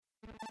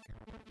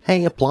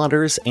Hey,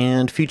 applauders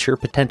and future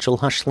potential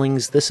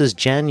hushlings, this is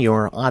Jen,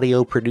 your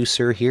audio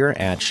producer here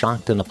at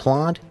Shocked and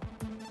Applaud.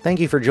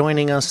 Thank you for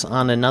joining us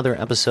on another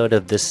episode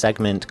of this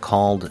segment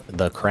called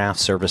The Craft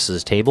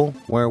Services Table,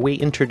 where we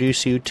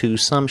introduce you to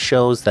some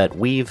shows that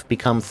we've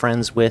become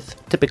friends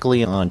with,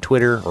 typically on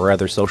Twitter or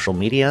other social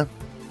media.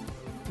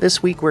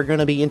 This week we're going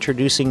to be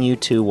introducing you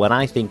to what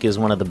I think is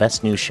one of the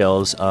best new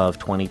shows of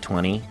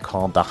 2020,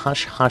 called the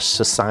Hush Hush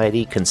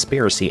Society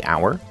Conspiracy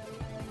Hour.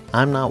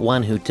 I'm not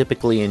one who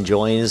typically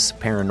enjoys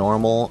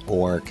paranormal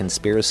or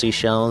conspiracy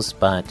shows,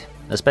 but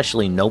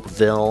especially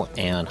Nopeville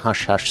and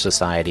Hush Hush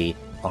Society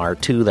are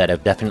two that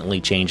have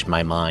definitely changed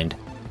my mind.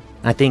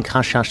 I think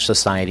Hush Hush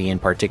Society in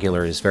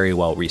particular is very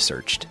well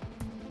researched,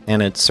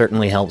 and it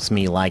certainly helps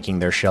me liking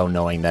their show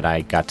knowing that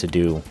I got to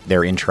do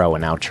their intro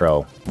and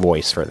outro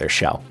voice for their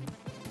show.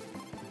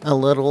 A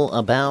little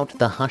about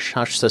the Hush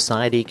Hush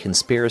Society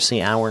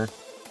Conspiracy Hour.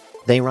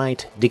 They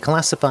write,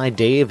 Declassified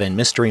Dave and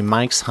Mystery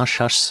Mike's Hush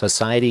Hush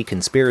Society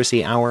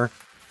Conspiracy Hour,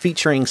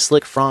 featuring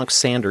Slick Frog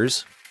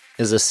Sanders,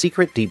 is a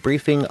secret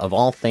debriefing of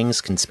all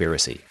things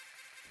conspiracy.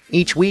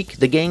 Each week,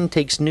 the gang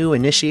takes new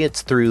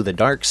initiates through the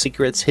dark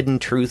secrets, hidden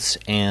truths,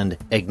 and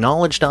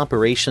acknowledged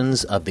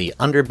operations of the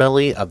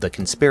underbelly of the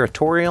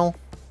conspiratorial,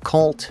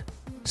 cult,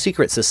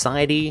 secret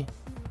society,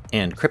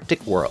 and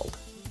cryptic world.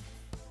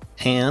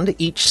 And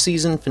each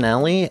season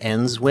finale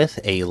ends with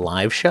a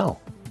live show.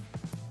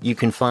 You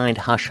can find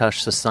Hush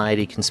Hush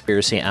Society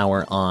Conspiracy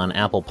Hour on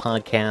Apple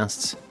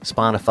Podcasts,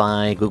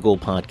 Spotify, Google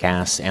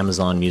Podcasts,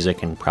 Amazon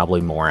Music, and probably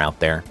more out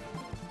there.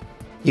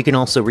 You can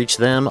also reach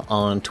them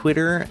on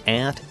Twitter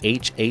at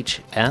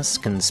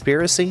HHS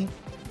Conspiracy,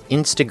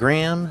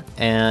 Instagram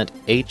at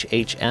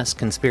HHS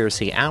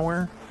Conspiracy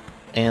Hour,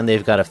 and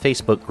they've got a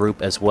Facebook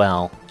group as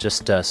well.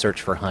 Just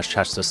search for Hush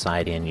Hush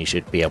Society and you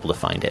should be able to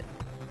find it.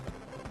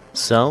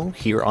 So,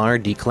 here are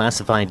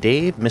Declassified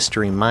Dave,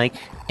 Mystery Mike,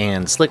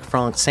 and Slick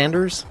Frog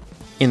Sanders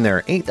in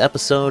their 8th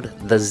episode,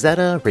 The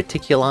Zeta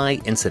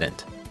Reticuli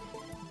Incident.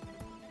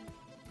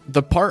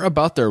 The part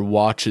about their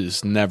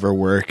watches never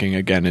working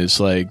again is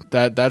like,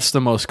 that's the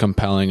most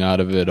compelling out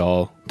of it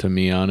all to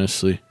me,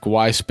 honestly.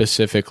 Why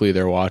specifically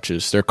their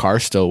watches? Their car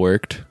still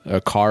worked.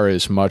 A car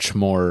is much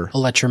more...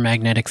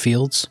 Electromagnetic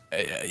fields?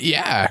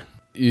 Yeah.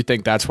 You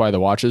think that's why the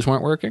watches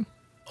weren't working?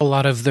 A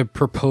lot of the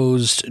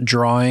proposed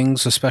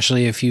drawings,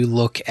 especially if you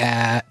look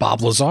at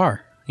Bob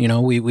Lazar. You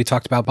know, we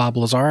talked about Bob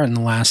Lazar in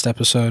the last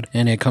episode,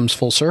 and it comes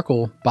full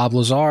circle. Bob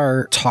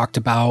Lazar talked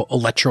about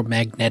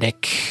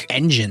electromagnetic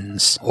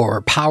engines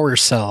or power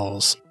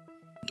cells.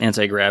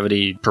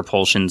 Anti-gravity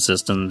propulsion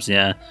systems,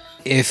 yeah.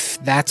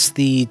 If that's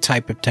the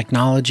type of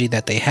technology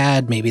that they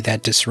had, maybe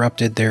that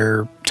disrupted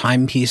their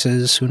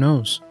timepieces, who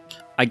knows?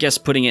 I guess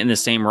putting it in the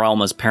same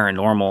realm as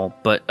paranormal,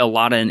 but in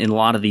a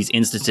lot of these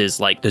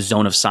instances, like the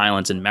Zone of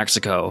Silence in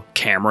Mexico,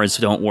 cameras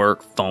don't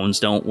work, phones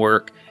don't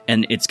work,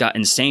 and it's got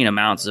insane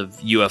amounts of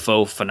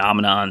UFO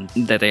phenomenon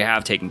that they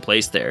have taking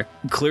place there.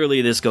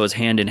 Clearly, this goes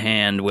hand in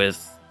hand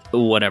with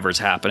whatever's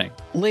happening.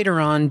 Later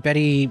on,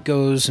 Betty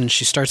goes and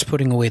she starts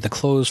putting away the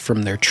clothes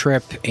from their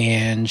trip,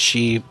 and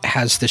she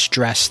has this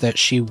dress that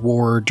she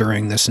wore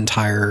during this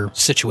entire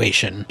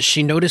situation.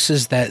 She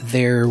notices that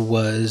there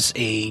was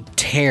a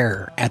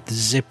tear at the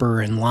zipper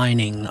and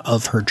lining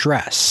of her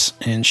dress,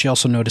 and she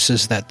also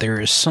notices that there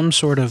is some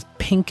sort of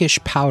pinkish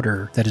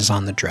powder that is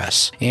on the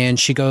dress. And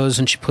she goes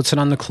and she puts it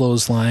on the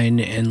clothesline,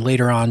 and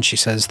later on she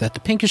says that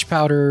the pinkish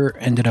powder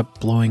ended up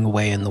blowing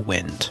away in the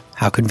wind.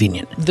 How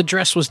convenient. The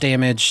dress was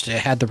damaged, it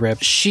had the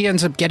rip. She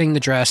ends up getting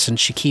the dress and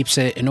she keeps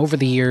it, and over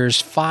the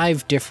years,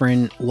 5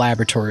 different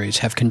laboratories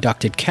have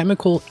conducted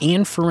chemical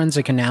and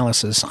forensic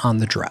analysis on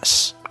the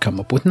dress.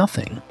 Come up with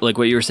nothing. Like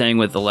what you were saying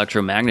with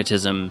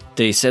electromagnetism,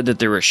 they said that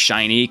there were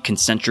shiny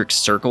concentric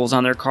circles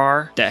on their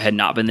car that had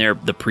not been there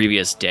the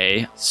previous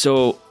day.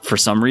 So for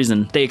some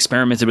reason, they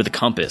experimented with a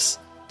compass.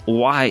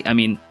 Why? I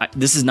mean,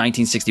 this is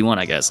 1961,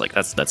 I guess. Like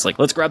that's like,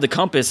 let's grab the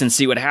compass and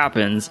see what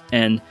happens.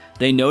 And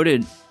they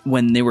noted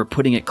when they were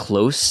putting it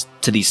close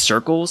to these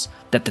circles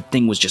that the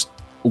thing was just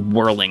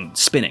whirling,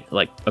 spinning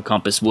like a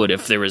compass would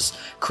if there was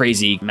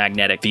crazy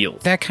magnetic field.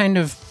 That kind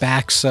of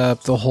backs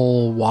up the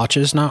whole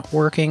watches not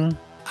working.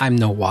 I'm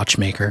no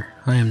watchmaker.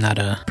 I am not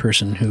a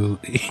person who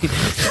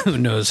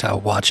knows how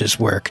watches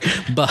work.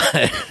 But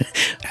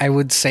I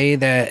would say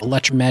that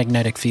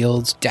electromagnetic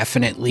fields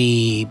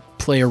definitely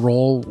play a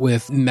role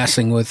with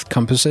messing with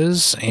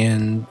compasses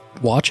and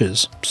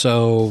watches.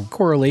 So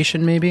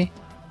correlation maybe?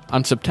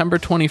 On September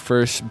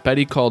 21st,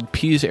 Betty called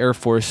Pease Air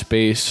Force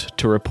Base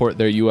to report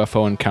their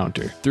UFO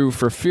encounter.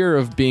 For fear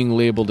of being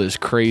labeled as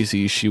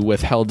crazy, she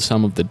withheld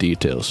some of the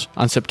details.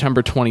 On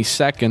September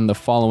 22nd, the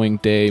following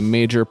day,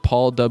 Major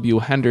Paul W.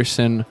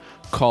 Henderson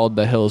called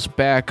the Hills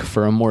back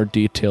for a more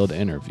detailed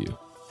interview.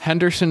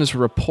 Henderson's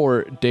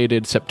report,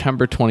 dated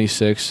September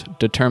 26,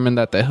 determined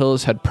that the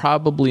Hills had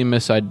probably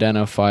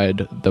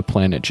misidentified the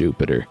planet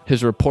Jupiter.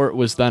 His report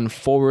was then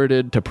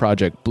forwarded to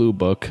Project Blue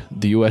Book,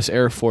 the U.S.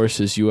 Air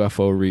Force's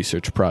UFO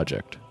research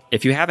project.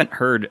 If you haven't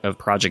heard of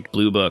Project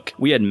Blue Book,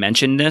 we had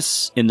mentioned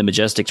this in the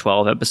Majestic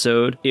 12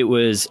 episode. It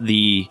was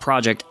the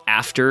project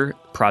after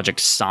Project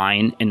Sign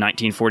in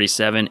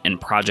 1947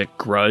 and Project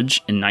Grudge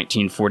in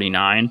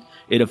 1949.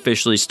 It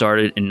officially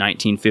started in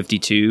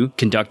 1952,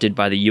 conducted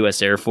by the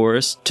U.S. Air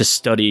Force to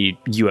study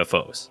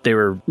UFOs. They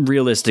were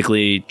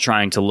realistically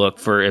trying to look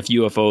for if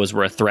UFOs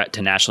were a threat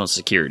to national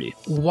security.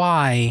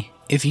 Why?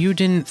 If you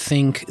didn't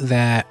think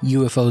that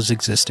UFOs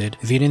existed,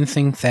 if you didn't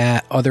think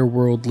that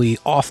otherworldly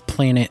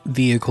off-planet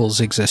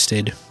vehicles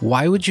existed,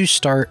 why would you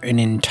start an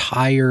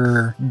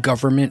entire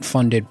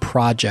government-funded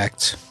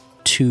project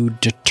to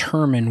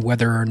determine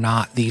whether or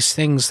not these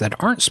things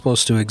that aren't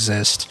supposed to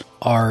exist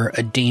are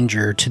a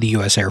danger to the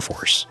U.S. Air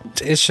Force?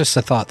 It's just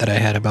a thought that I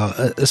had about,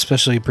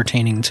 especially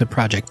pertaining to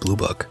Project Blue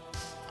Book.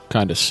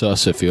 Kind of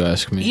sus, if you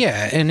ask me.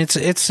 Yeah, and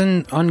it's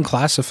an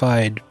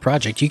unclassified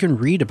project. You can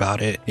read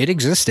about it. It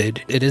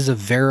existed. It is a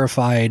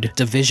verified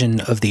division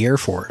of the Air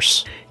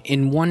Force.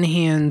 In one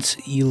hand,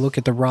 you look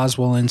at the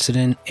Roswell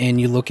incident and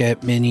you look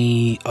at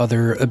many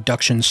other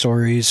abduction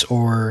stories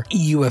or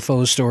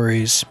UFO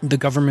stories. The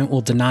government will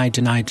deny,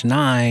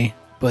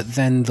 but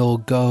then they'll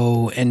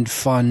go and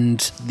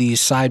fund these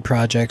side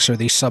projects or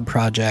these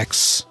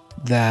sub-projects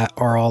that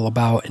are all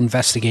about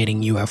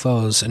investigating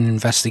UFOs and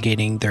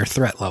investigating their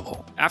threat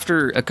level.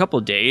 After a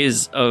couple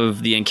days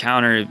of the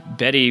encounter,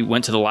 Betty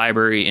went to the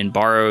library and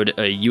borrowed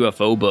a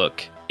UFO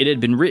book. It had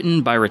been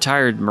written by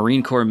retired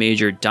Marine Corps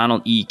Major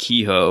Donald E.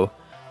 Kehoe,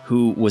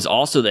 who was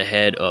also the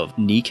head of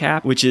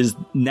NECAP, which is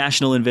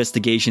National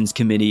Investigations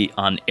Committee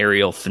on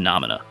Aerial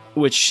Phenomena,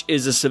 which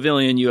is a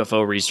civilian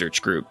UFO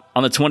research group.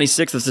 On the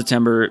 26th of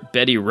September,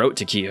 Betty wrote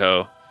to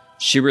Kehoe.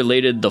 She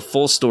related the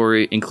full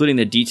story, including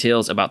the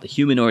details about the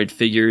humanoid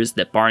figures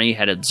that Barney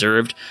had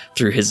observed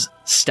through his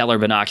stellar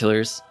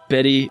binoculars.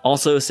 Betty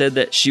also said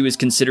that she was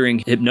considering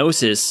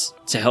hypnosis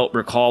to help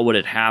recall what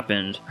had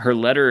happened. Her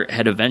letter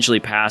had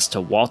eventually passed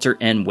to Walter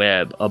N.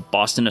 Webb of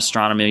Boston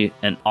Astronomy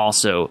and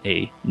also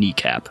a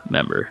NECAP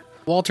member.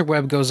 Walter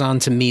Webb goes on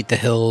to meet the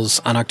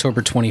Hills on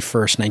October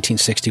 21st,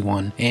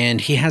 1961, and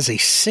he has a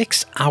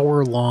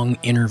 6-hour-long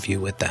interview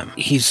with them.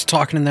 He's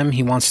talking to them.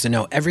 He wants to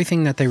know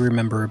everything that they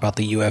remember about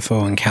the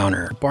UFO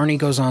encounter. Barney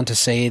goes on to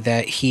say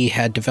that he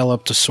had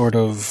developed a sort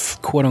of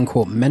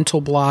quote-unquote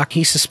mental block.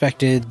 He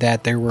suspected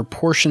that there were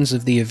portions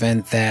of the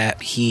event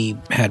that he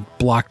had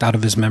blocked out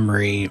of his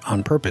memory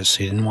on purpose.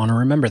 He didn't want to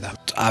remember them.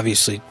 It's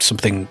obviously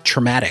something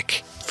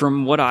traumatic.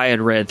 From what I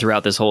had read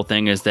throughout this whole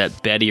thing is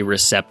that Betty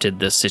accepted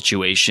the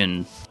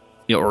situation,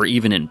 or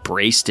even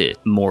embraced it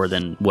more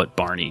than what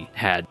Barney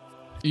had.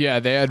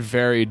 Yeah, they had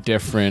very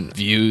different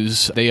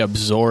views. They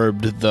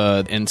absorbed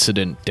the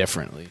incident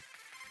differently.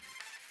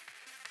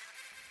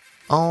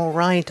 All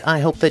right,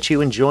 I hope that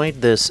you enjoyed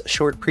this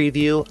short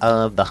preview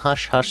of the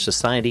Hush Hush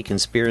Society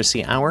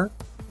Conspiracy Hour.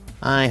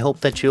 I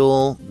hope that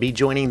you'll be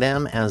joining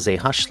them as a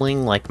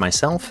hushling like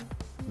myself.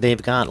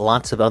 They've got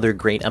lots of other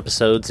great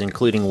episodes,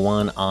 including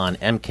one on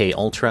MK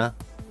Ultra,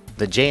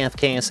 the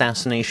JFK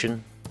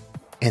assassination,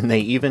 and they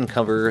even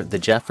cover the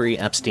Jeffrey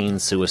Epstein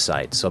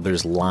suicide, so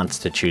there's lots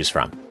to choose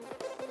from.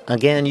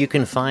 Again, you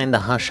can find the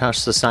Hush Hush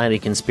Society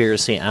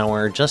Conspiracy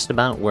Hour just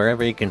about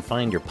wherever you can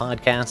find your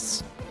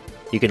podcasts.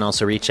 You can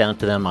also reach out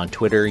to them on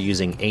Twitter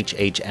using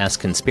HHS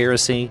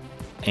Conspiracy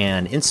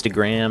and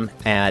Instagram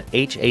at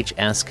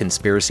HHS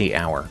Conspiracy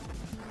Hour.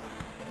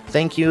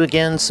 Thank you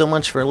again so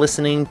much for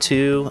listening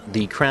to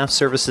the Craft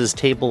Services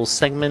Table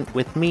segment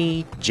with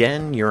me,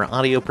 Jen, your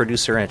audio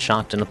producer at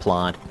Shocked and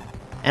Applaud.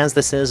 As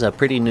this is a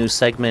pretty new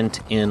segment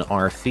in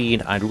our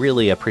feed, I'd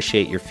really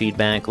appreciate your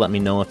feedback. Let me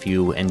know if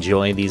you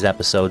enjoy these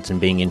episodes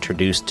and being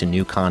introduced to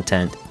new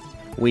content.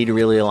 We'd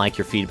really like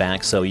your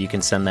feedback, so you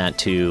can send that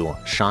to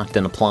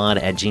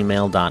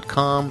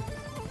shockedandapplaud@gmail.com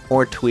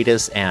or tweet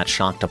us at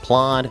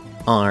shockedapplaud.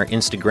 Our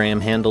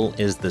Instagram handle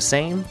is the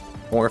same,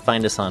 or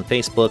find us on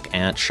Facebook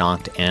at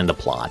Shocked and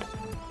Applaud.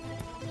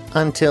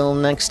 Until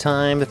next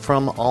time,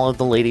 from all of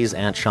the ladies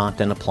at Shocked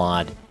and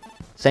Applaud,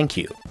 thank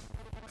you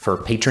for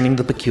patroning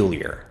the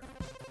peculiar.